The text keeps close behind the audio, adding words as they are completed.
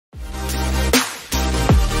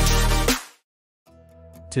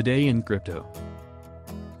Today in crypto.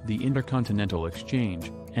 The Intercontinental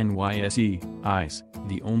Exchange, NYSE, ICE,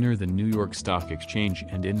 the owner of the New York Stock Exchange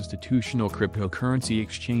and institutional cryptocurrency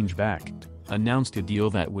exchange Bakkt, announced a deal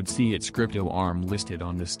that would see its crypto arm listed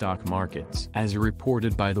on the stock markets. As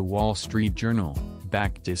reported by the Wall Street Journal,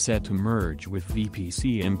 Bakkt is set to merge with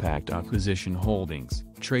VPC Impact Acquisition Holdings,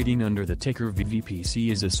 trading under the ticker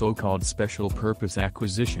VPC is a so-called Special Purpose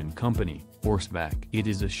Acquisition Company, or SPAC. It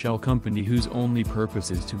is a shell company whose only purpose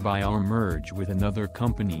is to buy or merge with another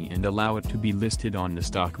company and allow it to be listed on the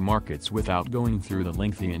stock markets without going through the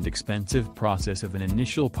lengthy and expensive process of an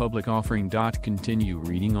initial public offering. Continue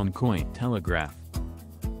reading on Cointelegraph.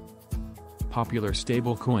 Popular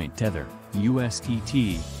stablecoin Tether,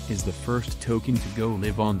 USDT, is the first token to go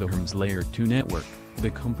live on the Hermez Layer 2 network, the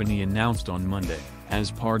company announced on Monday.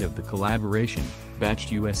 As part of the collaboration, batched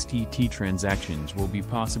USDT transactions will be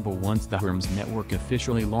possible once the Hermez network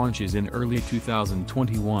officially launches in early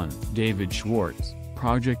 2021. David Schwartz,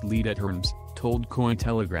 project lead at Hermez, told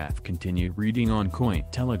Cointelegraph. Continue reading on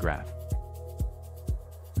Cointelegraph.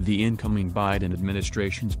 The incoming Biden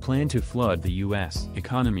administration's plan to flood the U.S.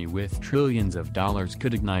 economy with trillions of dollars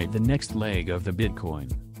could ignite the next leg of the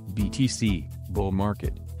Bitcoin (BTC) bull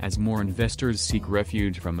market, as more investors seek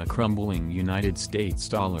refuge from a crumbling United States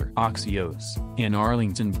dollar. Axios, an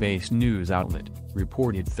Arlington-based news outlet,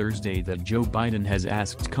 reported Thursday that Joe Biden has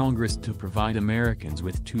asked Congress to provide Americans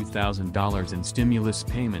with $2,000 in stimulus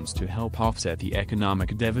payments to help offset the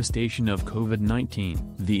economic devastation of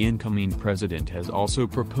COVID-19. The incoming president has also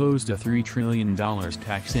proposed a $3 trillion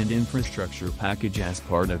tax and infrastructure package as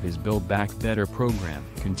part of his Build Back Better program.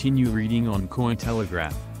 Continue reading on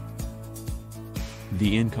Cointelegraph.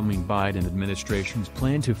 The incoming Biden administration's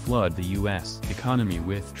plan to flood the U.S. economy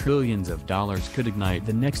with trillions of dollars could ignite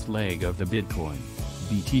the next leg of the Bitcoin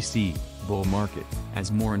 (BTC) bull market,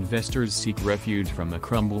 as more investors seek refuge from a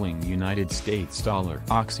crumbling United States dollar.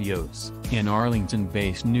 Axios, an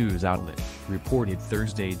Arlington-based news outlet, reported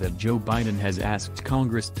Thursday that Joe Biden has asked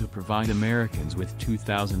Congress to provide Americans with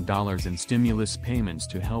 $2,000 in stimulus payments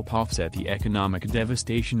to help offset the economic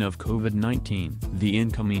devastation of COVID-19. The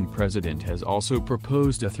incoming president has also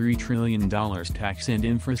proposed a $3 trillion tax and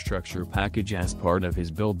infrastructure package as part of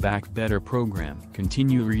his Build Back Better program.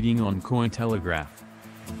 Continue reading on Cointelegraph.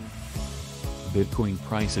 Bitcoin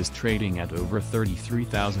price is trading at over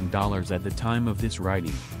 $33,000 at the time of this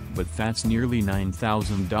writing, but that's nearly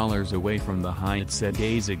 $9,000 away from the high it set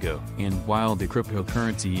days ago. And while the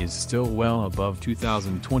cryptocurrency is still well above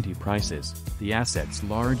 2020 prices, the asset's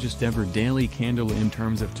largest ever daily candle in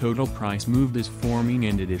terms of total price move is forming,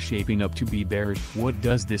 and it is shaping up to be bearish. What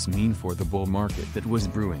does this mean for the bull market that was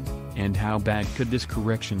brewing, and how bad could this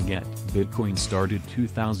correction get? Bitcoin started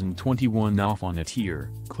 2021 off on a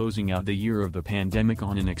tear, closing out the year of the pandemic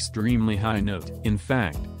on an extremely high note. In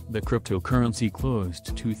fact, the cryptocurrency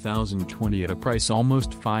closed 2020 at a price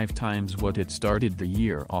almost 5 times what it started the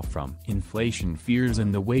year off from. Inflation fears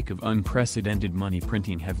in the wake of unprecedented money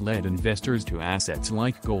printing have led investors to assets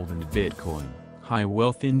like gold and Bitcoin.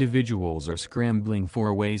 High-wealth individuals are scrambling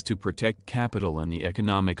for ways to protect capital in the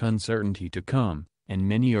economic uncertainty to come, and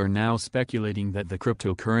many are now speculating that the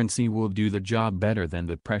cryptocurrency will do the job better than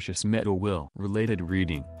the precious metal will. Related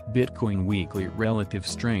reading: Bitcoin weekly relative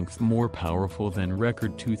strength more powerful than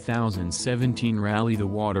record 2017 rally. The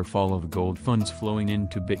waterfall of gold funds flowing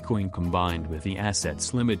into Bitcoin combined with the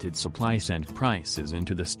asset's limited supply sent prices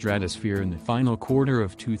into the stratosphere in the final quarter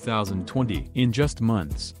of 2020. In just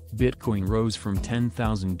months, Bitcoin rose from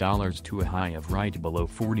 $10,000 to a high of right below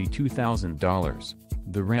 $42,000.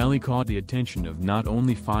 The rally caught the attention of not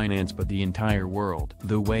only finance but the entire world.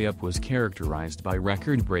 The way up was characterized by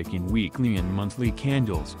record-breaking weekly and monthly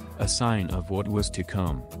candles, a sign of what was to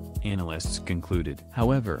come, analysts concluded.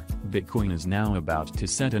 However, Bitcoin is now about to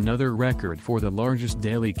set another record for the largest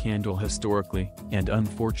daily candle historically, and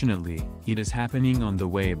unfortunately, it is happening on the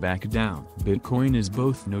way back down. Bitcoin is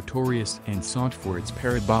both notorious and sought for its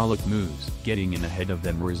parabolic moves. Getting in ahead of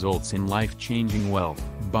them results in life-changing wealth.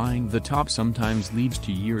 Buying the top sometimes leads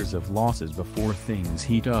to years of losses before things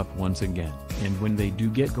heat up once again. And when they do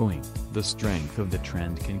get going, the strength of the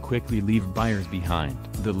trend can quickly leave buyers behind.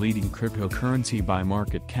 The leading cryptocurrency by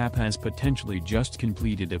market cap has potentially just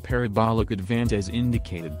completed a parabolic advance as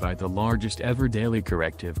indicated by the largest ever daily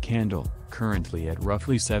corrective candle, currently at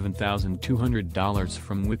roughly $7,200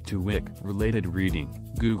 from wick to wick. Related reading: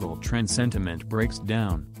 Google Trend Sentiment breaks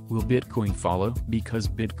down. Will Bitcoin follow? Because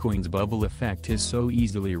Bitcoin's bubble effect is so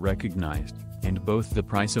easily recognized, and both the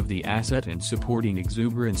price of the asset and supporting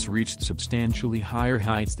exuberance reached substantially higher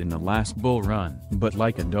heights than the last bull run. But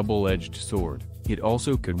like a double-edged sword, It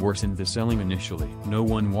also could worsen the selling initially. No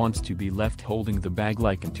one wants to be left holding the bag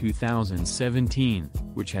like in 2017,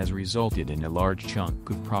 which has resulted in a large chunk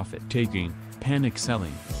of profit-taking, panic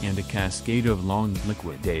selling, and a cascade of longs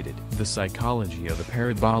liquidated. The psychology of a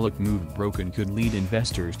parabolic move broken could lead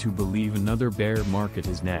investors to believe another bear market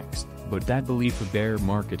is next, but that belief a bear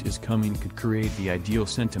market is coming could create the ideal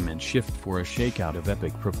sentiment shift for a shakeout of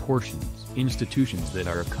epic proportions. Institutions that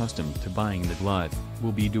are accustomed to buying the blood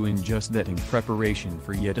will be doing just that in preparation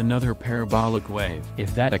for yet another parabolic wave.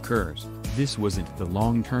 If that occurs, this wasn't the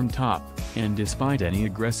long-term top, and despite any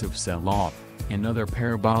aggressive sell-off, another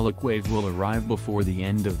parabolic wave will arrive before the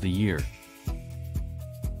end of the year.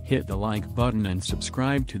 Hit the like button and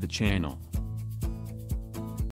subscribe to the channel.